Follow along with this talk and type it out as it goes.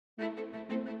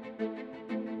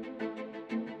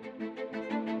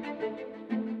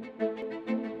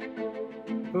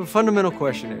The fundamental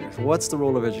question is, what's the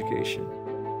role of education?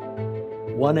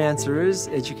 One answer is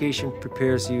education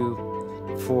prepares you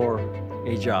for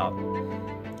a job.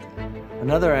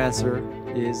 Another answer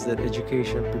is that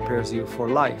education prepares you for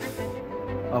life,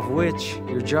 of which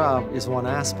your job is one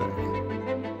aspect.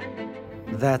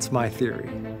 That's my theory.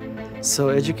 So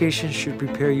education should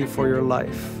prepare you for your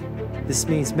life. This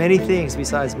means many things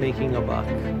besides making a buck.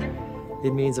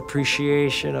 It means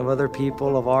appreciation of other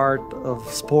people, of art, of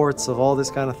sports, of all this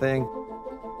kind of thing.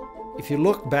 If you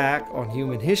look back on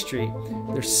human history,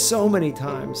 there's so many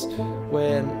times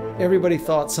when everybody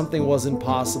thought something was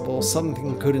impossible,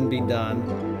 something couldn't be done,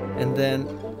 and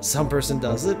then some person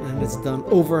does it and it's done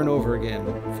over and over again.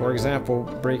 For example,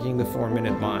 breaking the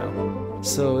 4-minute mile.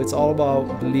 So it's all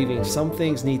about believing. Some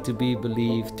things need to be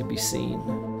believed to be seen.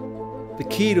 The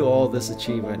key to all this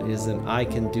achievement is an I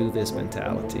can do this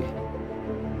mentality.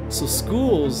 So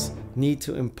schools need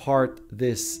to impart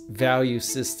this value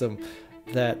system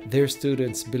that their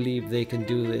students believe they can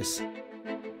do this.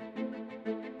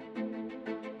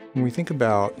 When we think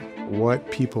about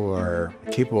what people are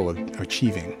capable of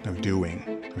achieving, of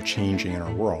doing, of changing in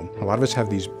our world, a lot of us have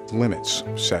these limits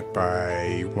set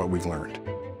by what we've learned.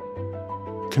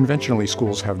 Conventionally,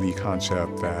 schools have the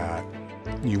concept that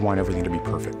you want everything to be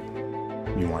perfect.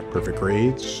 You want perfect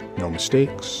grades, no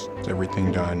mistakes,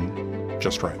 everything done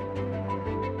just right.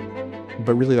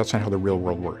 But really, that's not how the real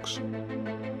world works.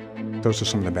 Those are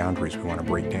some of the boundaries we want to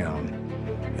break down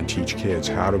and teach kids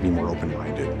how to be more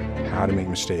open-minded, how to make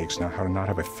mistakes, how to not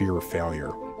have a fear of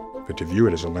failure, but to view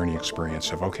it as a learning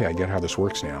experience of, okay, I get how this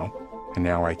works now, and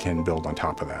now I can build on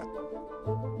top of that.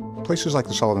 Places like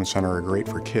the Sullivan Center are great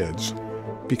for kids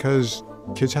because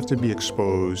kids have to be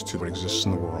exposed to what exists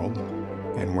in the world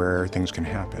and where things can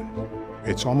happen.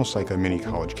 It's almost like a mini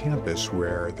college campus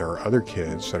where there are other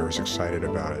kids that are as excited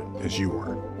about it as you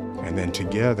are. And then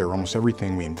together, almost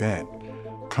everything we invent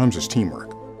comes as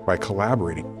teamwork. By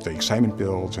collaborating, the excitement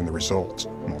builds and the results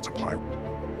multiply.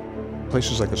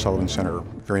 Places like the Sullivan Center are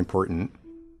very important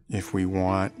if we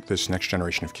want this next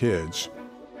generation of kids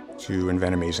to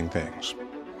invent amazing things.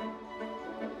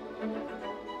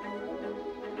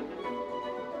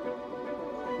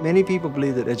 Many people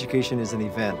believe that education is an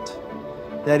event.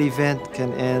 That event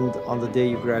can end on the day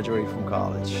you graduate from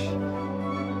college.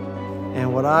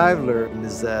 And what I've learned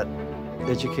is that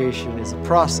education is a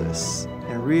process,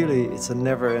 and really it's a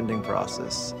never-ending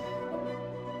process.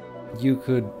 You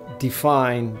could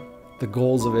define the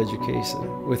goals of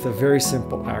education with a very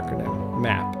simple acronym,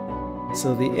 MAP.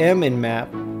 So the M in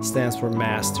MAP stands for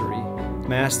mastery.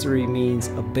 Mastery means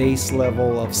a base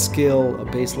level of skill, a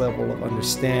base level of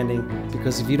understanding,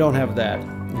 because if you don't have that,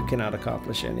 you cannot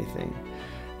accomplish anything.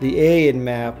 The A in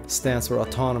MAP stands for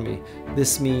autonomy.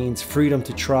 This means freedom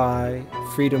to try,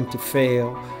 freedom to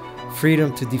fail,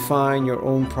 freedom to define your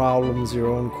own problems, your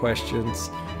own questions.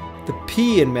 The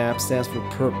P in MAP stands for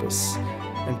purpose,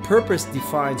 and purpose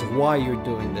defines why you're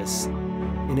doing this.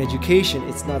 In education,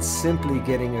 it's not simply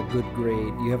getting a good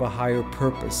grade. You have a higher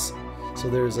purpose. So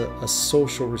there's a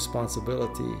social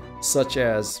responsibility, such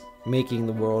as making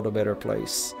the world a better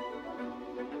place.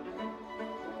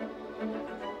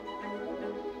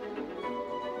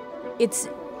 It's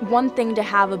one thing to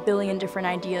have a billion different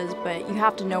ideas, but you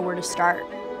have to know where to start.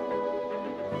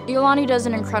 Iolani does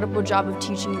an incredible job of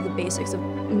teaching you the basics of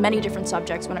many different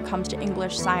subjects when it comes to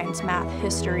English, science, math,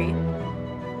 history.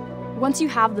 Once you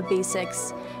have the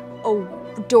basics, a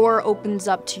door opens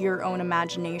up to your own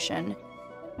imagination.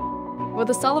 What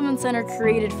the Sullivan Center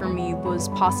created for me was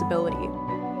possibility.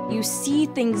 You see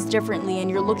things differently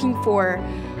and you're looking for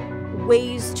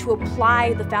ways to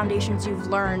apply the foundations you've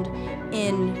learned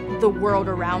in the world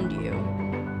around you.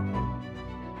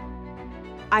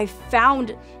 I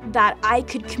found that I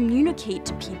could communicate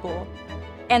to people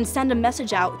and send a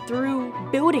message out through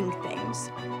building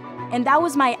things. And that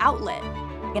was my outlet.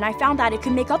 And I found that it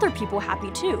could make other people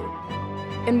happy too.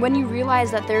 And when you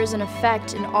realize that there is an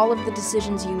effect in all of the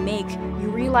decisions you make, you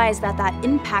realize that that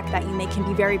impact that you make can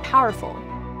be very powerful.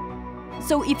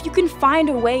 So if you can find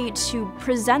a way to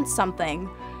present something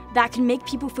that can make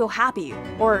people feel happy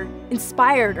or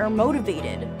inspired or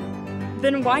motivated,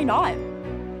 then why not?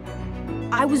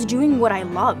 I was doing what I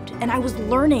loved, and I was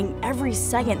learning every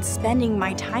second spending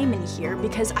my time in here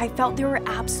because I felt there were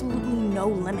absolutely no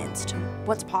limits to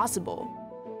what's possible.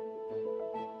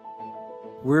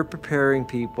 We're preparing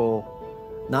people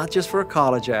not just for a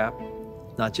college app,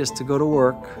 not just to go to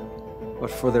work,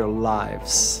 but for their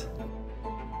lives.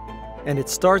 And it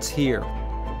starts here.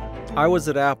 I was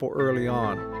at Apple early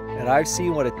on, and I've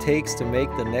seen what it takes to make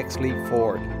the next leap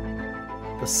forward.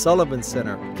 The Sullivan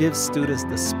Center gives students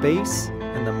the space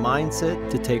and the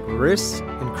mindset to take risks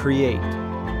and create.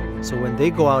 So when they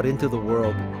go out into the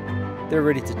world, they're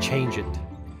ready to change it.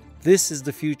 This is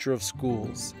the future of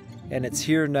schools, and it's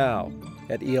here now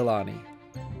at Iolani.